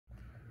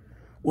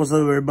What's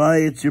up,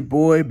 everybody? It's your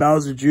boy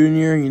Bowser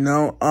Jr.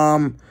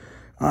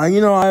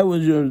 I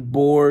was just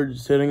bored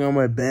sitting on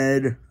my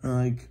bed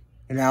like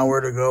an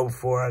hour to go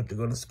before I have to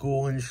go to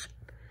school and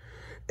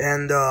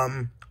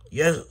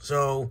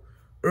so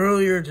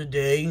earlier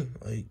today,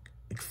 like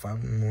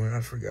 5 in the morning,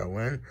 I forgot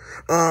when,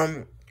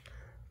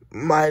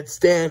 my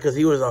Stan, because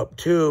he was up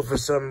too for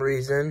some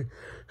reason,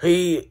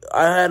 I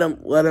had him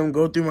let him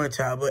go through my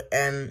tablet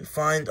and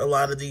find a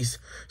lot of these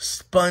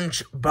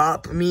Spunch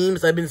Bop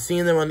memes. I've been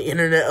seeing them on the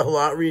internet a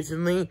lot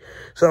recently.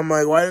 So I'm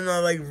like, why didn't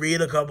I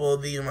read a couple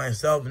of these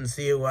myself and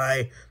see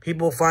why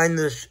people find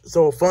this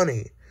so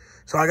funny?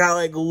 So I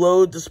got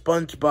loads of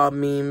SpongeBob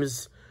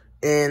memes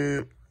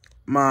in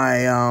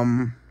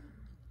my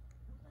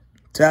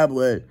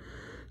tablet.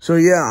 So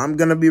yeah, I'm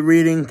gonna be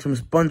reading some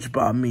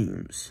SpongeBob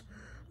memes.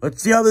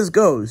 Let's see how this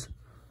goes.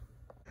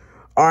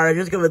 Alright,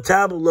 just got the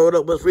tablet load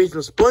up. Let's read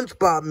some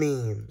SpongeBob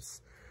memes.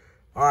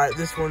 Alright,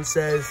 this one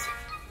says,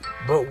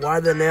 but why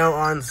the nail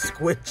on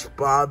Squitch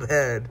Bob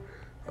head?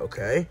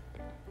 Okay.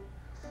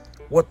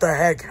 What the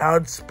heck?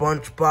 How'd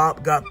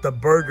SpongeBob got the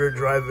burger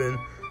drive-in?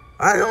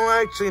 I don't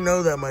actually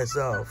know that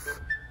myself.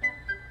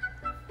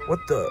 What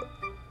the?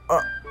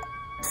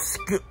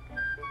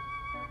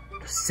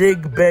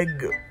 Sig beg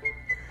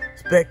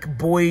spec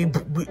boy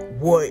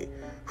boy.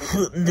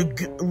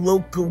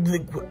 Local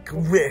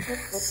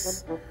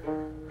risks.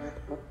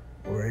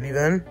 Alrighty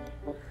then.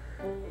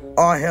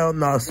 Oh hell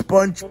no,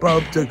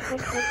 SpongeBob took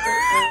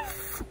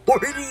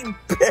 40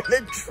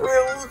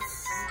 Benadryls.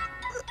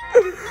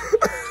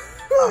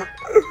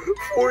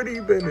 40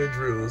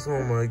 Benadryls,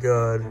 oh my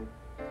god.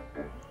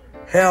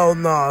 Hell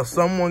no,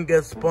 someone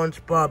get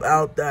SpongeBob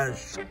out that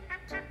shit.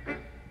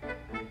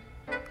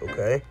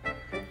 Okay.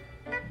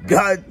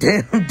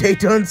 Goddamn, they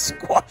done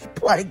squash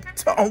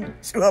plankton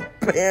to a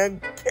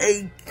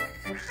pancake.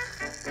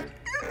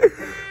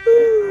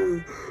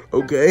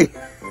 Okay.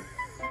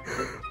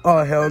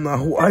 Oh, hell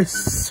no. Why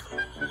so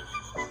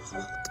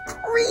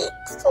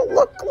creeps to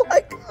look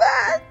like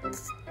that?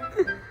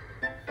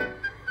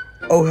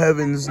 Oh,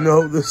 heavens,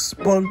 no. The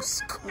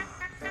spunks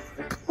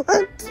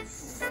plant.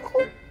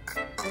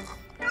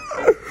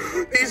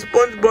 These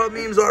SpongeBob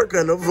memes are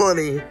kind of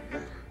funny.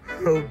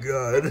 Oh,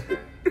 God.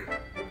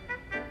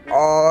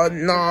 Oh,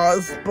 nah,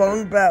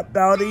 SpongeBob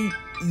Bowdy,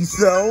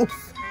 yourself.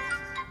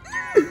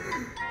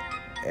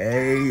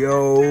 Hey,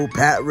 yo,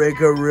 Pat Rick,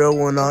 a real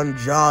one on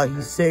Jaw.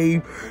 He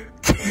saved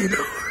Kid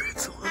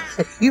Art's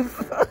life.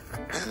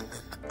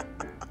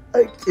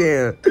 I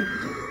can't.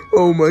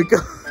 Oh, my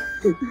God.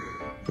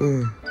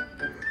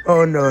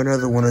 Oh, no,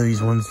 another one of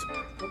these ones.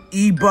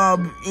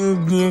 E-Bob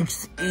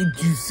English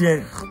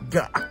 86.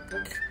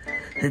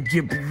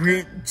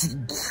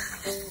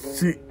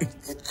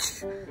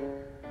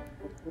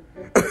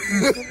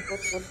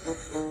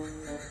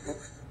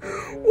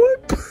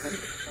 What?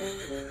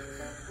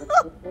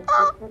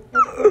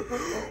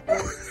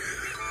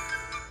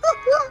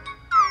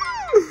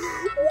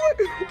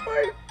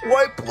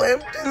 Why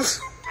Plampton's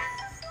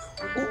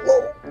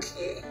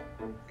low-key?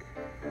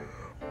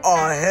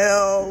 Oh,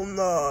 hell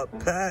no.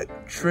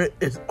 Patrick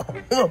is all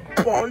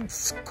upon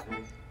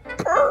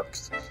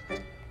perks.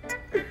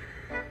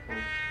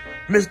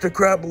 Mr.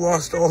 Crab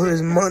lost all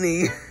his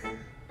money.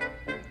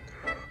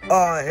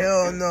 Oh,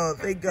 hell no.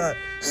 They got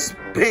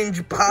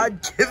Spunch Bop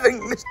giving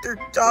Mr.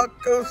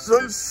 Taco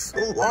some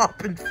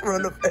slop in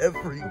front of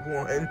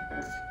everyone.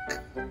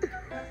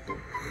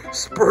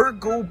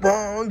 Spurgle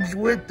bongs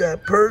with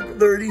that perk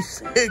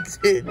 36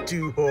 hit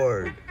too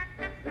hard.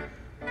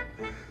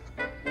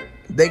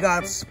 They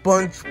got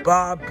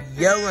SpongeBob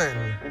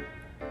yelling.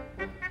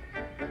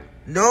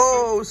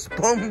 No,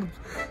 SpongeBob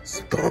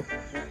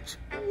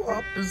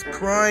is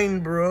crying,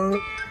 bro.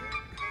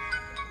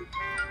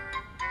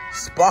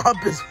 Bob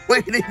is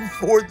waiting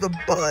for the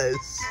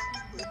bus.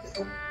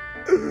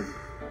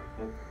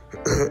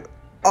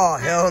 Oh,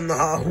 hell no.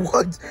 Nah.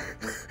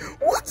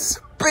 What's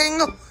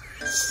Spengler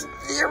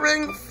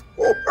steering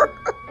for?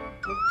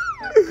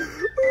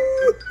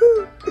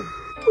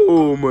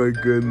 Oh my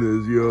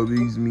goodness, yo,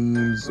 these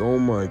memes. Oh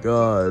my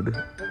god.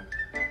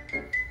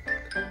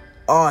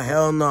 Oh,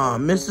 hell no. Nah.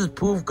 Mrs.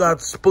 Poof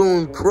got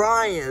Spoon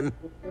crying.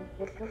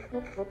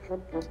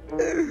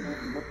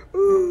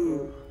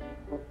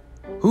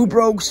 Who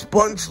broke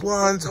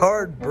SpongeLon's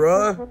heart,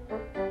 bruh?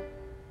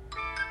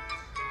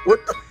 What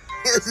the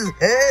is his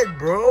head,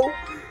 bro?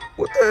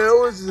 What the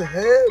hell is his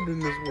head in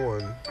this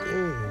one?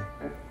 Damn.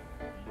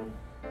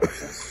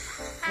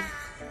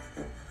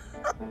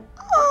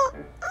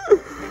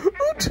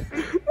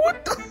 What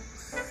the?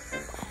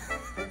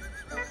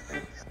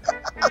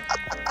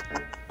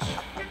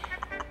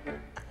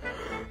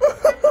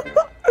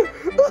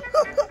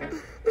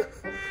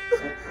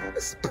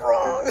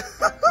 Sprung.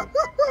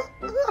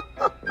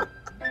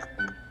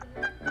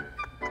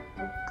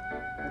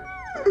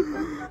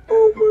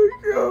 Oh my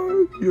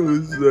god. Yo,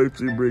 this is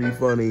actually pretty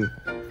funny.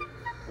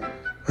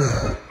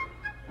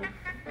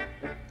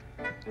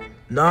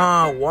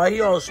 Nah, why he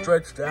all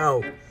stretched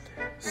out?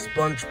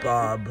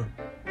 SpongeBob.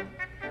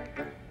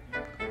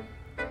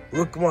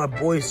 Look, my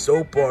boy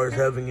Soapbar is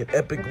having an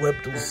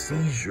epileptic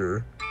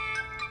seizure.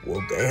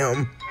 Well,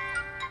 damn.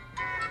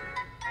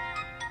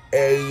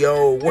 Hey,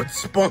 yo,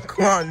 what's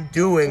Spunklon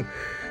doing?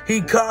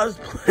 He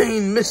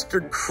cosplaying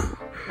Mr.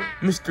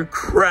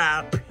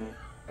 Crap.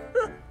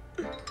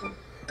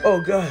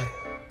 Oh, God.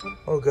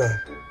 Oh, God.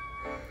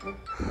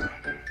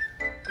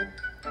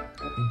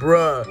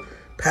 Bruh,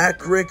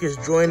 Patrick is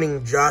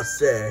joining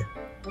Jase.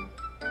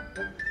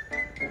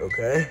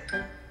 Okay.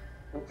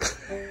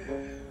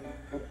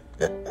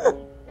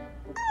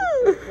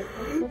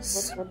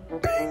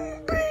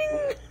 Bing,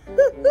 bing.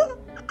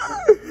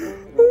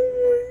 Oh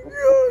my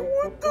God,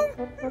 what the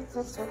is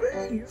his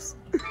face?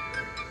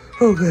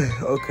 Okay,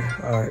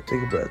 alright,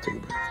 take a breath.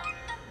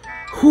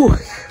 Whew.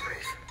 Okay.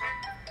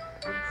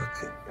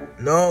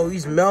 No,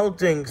 he's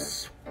melting.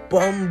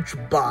 Spunch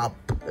Bop.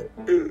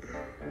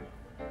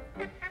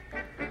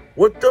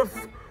 What the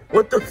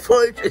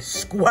fudge is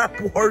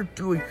Squapward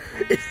doing?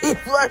 Is he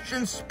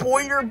flashing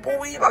Spoiler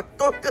Boy? I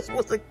thought this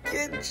was a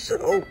kid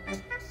show.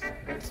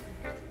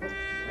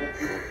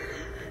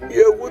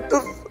 Yeah, what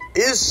the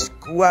is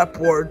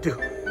Squapward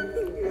doing?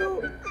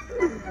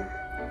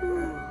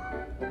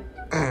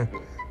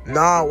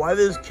 Nah, why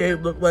does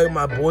kid look like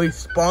my boy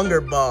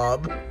Sponger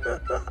Bob?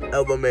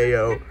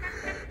 LMAO.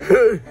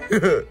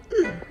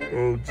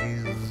 Oh,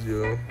 Jesus,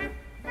 yo.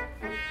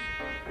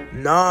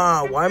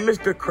 Nah, why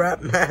Mr.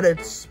 Crap mad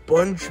at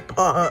Spunch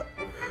Bop,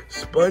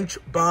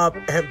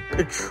 and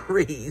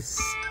Patrice?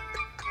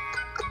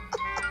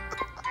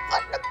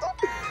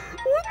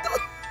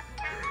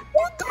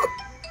 What the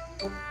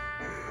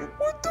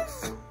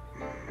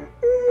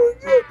oh my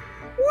God,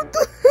 what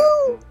the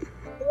hell?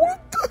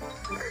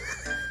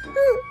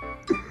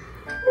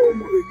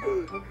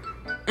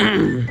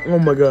 Oh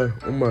my God,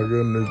 oh my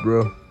goodness,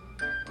 bro.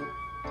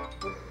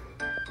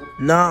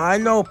 Nah, I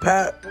know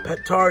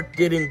Petard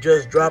didn't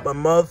just drop a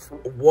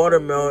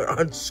watermelon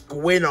on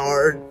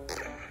Squinard.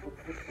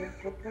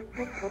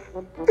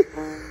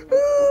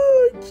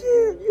 Oh, I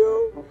can't,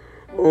 yo.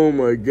 Oh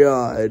my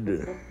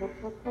God.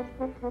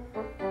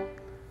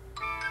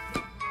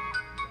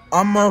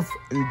 I'm off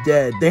and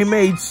dead. They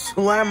made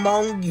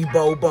Slamongi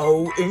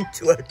Bobo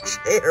into a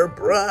chair,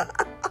 bruh.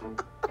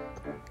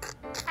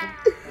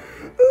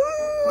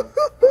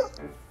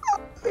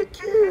 I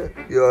can't.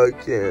 Yo, I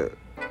can't.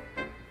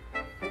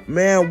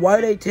 Man,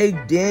 why they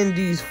take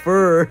Dandy's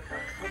fur?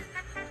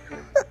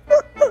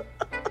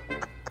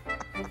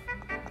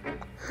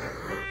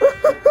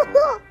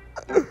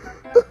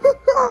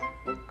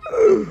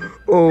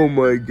 Oh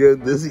my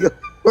goodness.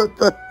 What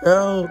the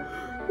hell?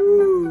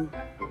 Ooh.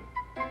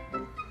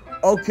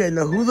 Okay,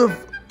 now who the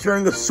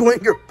turned a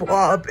Swinger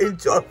Bob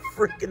into a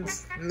freaking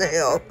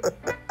snail?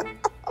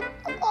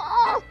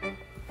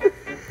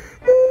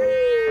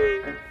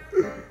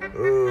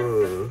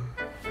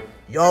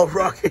 Y'all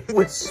rocking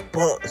with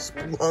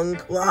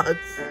Splunklots?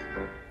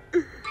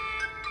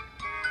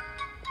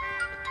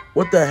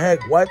 What the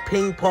heck? Why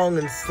Ping Pong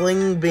and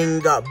Sling Bing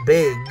got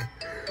big?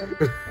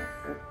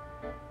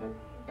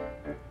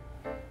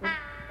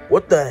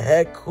 What the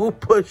heck? Who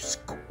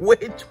pushed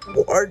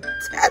Squidward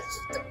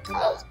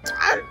testicles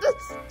down the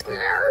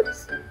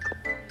stairs?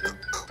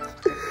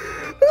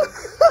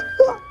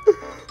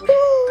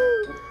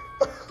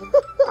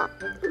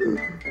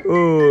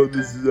 Oh,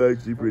 this is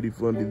actually pretty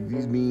funny.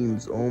 These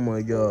memes, oh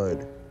my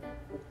God.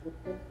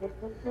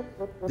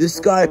 This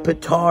guy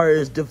Petard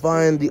is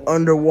defying the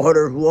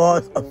underwater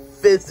laws of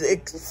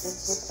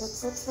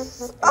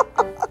physics.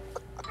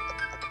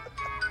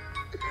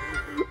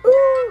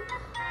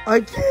 I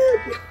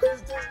can't.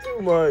 This is too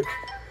much.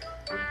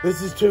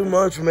 This is too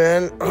much,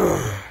 man.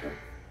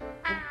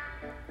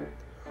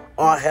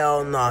 Oh,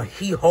 hell nah.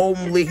 He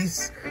homely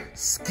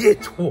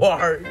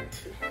Skitward.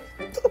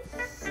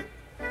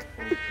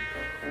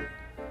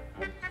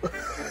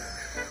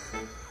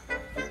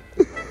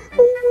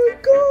 Oh my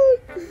God.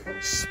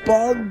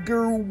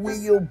 Spogger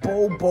Wheel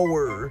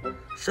Boboer.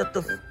 Shut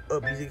the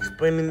up. He's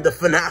explaining the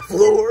FNAF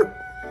lore.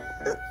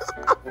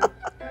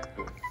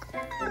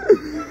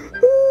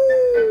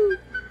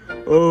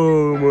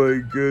 Oh my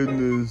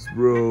goodness,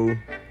 bro.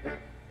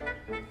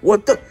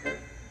 What the hell,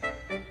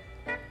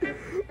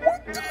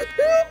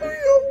 yo?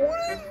 What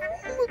is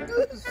wrong with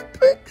this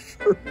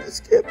picture? This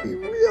can't be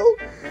real.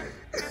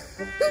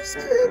 This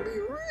can't be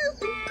real.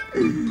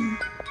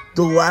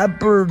 The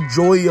Lapper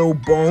Joyo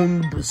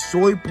Bone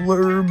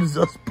Besoipler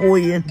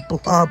Zuspoyen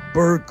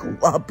Blobber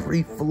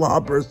Globry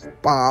Flobbers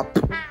Bop.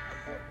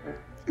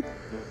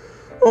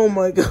 Oh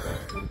my God.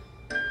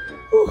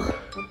 Ooh.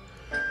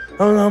 I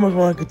don't know how much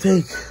more I could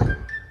take.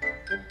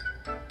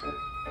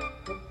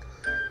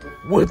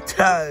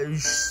 Watage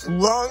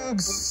Slung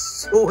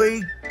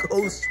Soy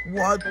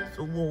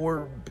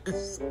Ghostwatlor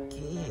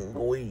Bisking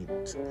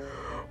Wait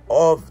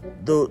of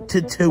the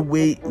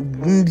Titaway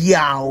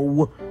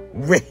Yao.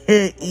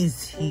 Where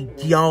is he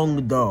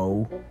young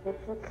though?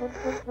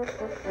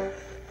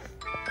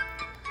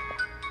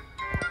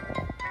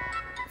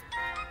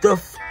 The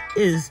f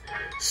is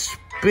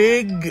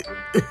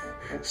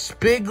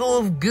Spiggle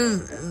of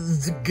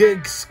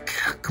Gigs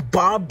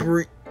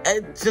Bobber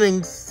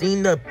Etting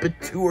Cena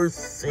Betur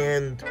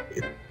Sand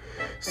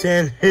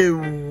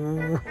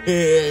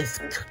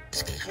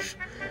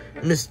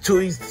Miss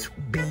Toys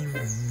be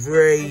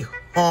very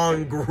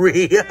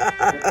hungry.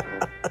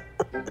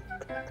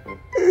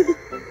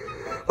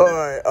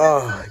 Alright,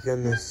 oh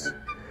goodness.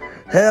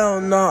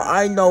 Hell no,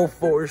 I know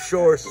for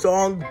sure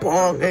Song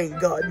Bong ain't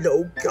got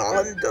no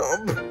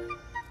condom.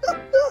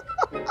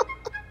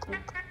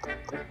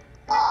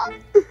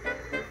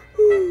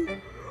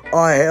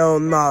 Oh hell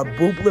nah,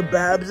 Boopla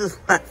Babs is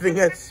laughing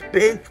at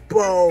Spunch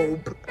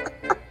Bop.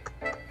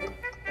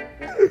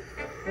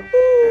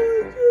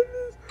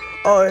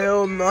 Oh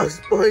hell no,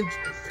 Sponge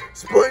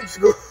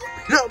go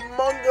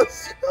Among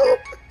Us.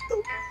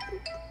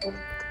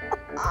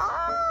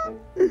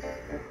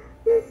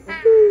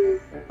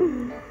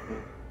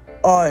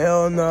 Oh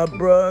hell no,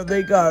 bro.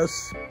 They got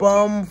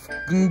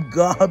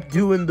Gob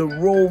doing the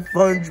roll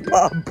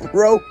SpongeBob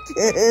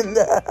broken.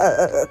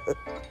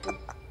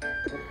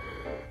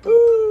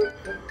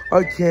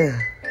 I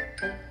can't.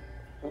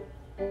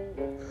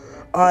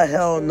 Oh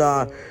hell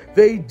nah.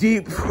 They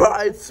deep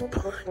fried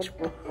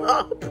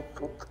SpongeBob.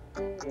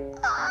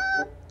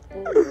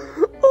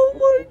 Oh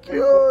my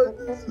god,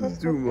 this is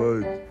too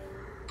much.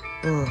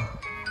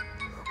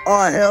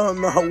 Oh hell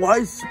no, why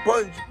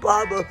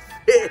SpongeBob a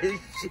fish?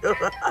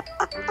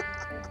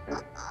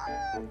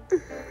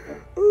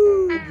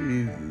 Oh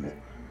Jesus.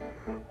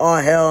 Oh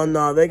hell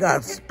no, they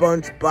got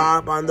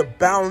SpongeBob on the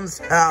bounce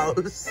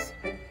house.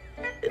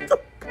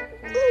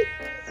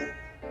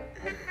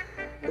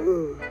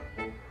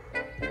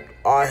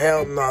 Oh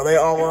hell no, they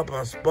all up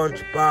on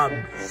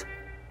SpongeBob.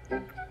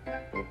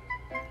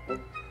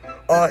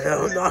 Oh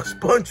hell no,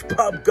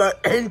 SpongeBob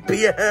got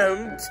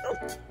NPM'd.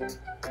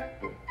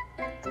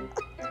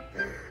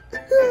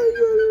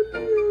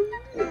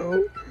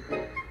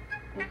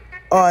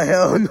 Oh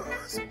hell no,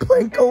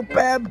 Splinko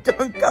Bab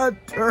done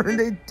got turned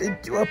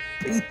into a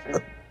piece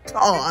of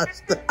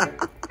toast. Oh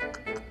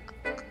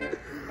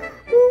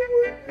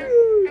my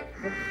god.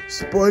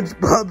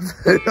 SpongeBob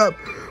set up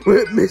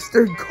with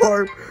Mr.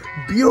 Garp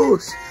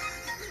Buse.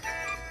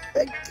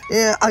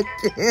 I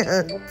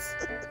can't.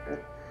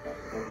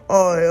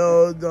 Oh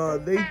hell no,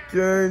 they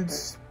turned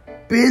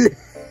spinach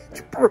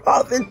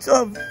broth into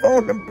a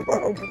phone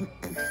bro.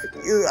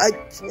 I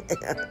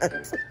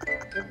can't.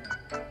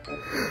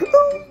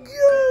 Oh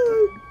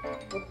god.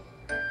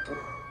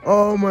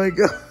 Oh my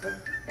god.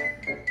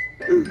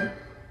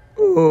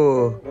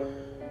 Oh.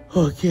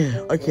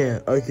 I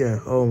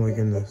can't. Oh my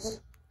goodness.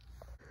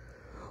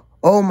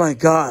 Oh my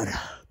god.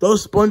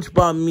 Those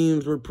SpongeBob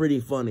memes were pretty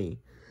funny.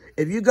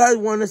 If you guys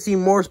want to see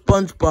more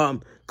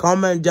SpongeBob,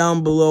 comment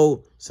down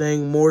below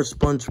saying more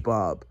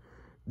SpongeBob.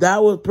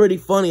 That was pretty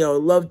funny. I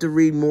would love to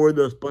read more of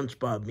those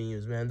SpongeBob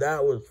memes, man.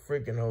 That was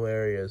freaking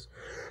hilarious.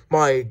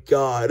 My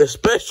god.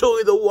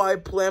 Especially the why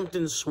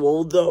Plankton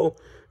swole, though.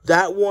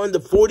 That one,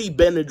 the 40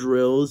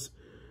 Benadryls.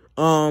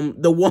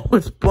 The one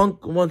with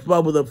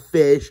SpongeBob with a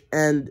fish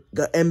and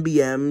got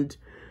MBM'd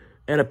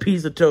and a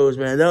piece of toast,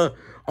 man.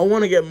 I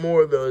want to get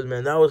more of those,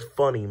 man. That was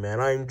funny, man.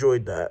 I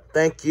enjoyed that.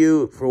 Thank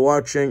you for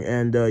watching,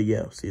 and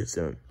yeah, I'll see you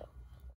soon.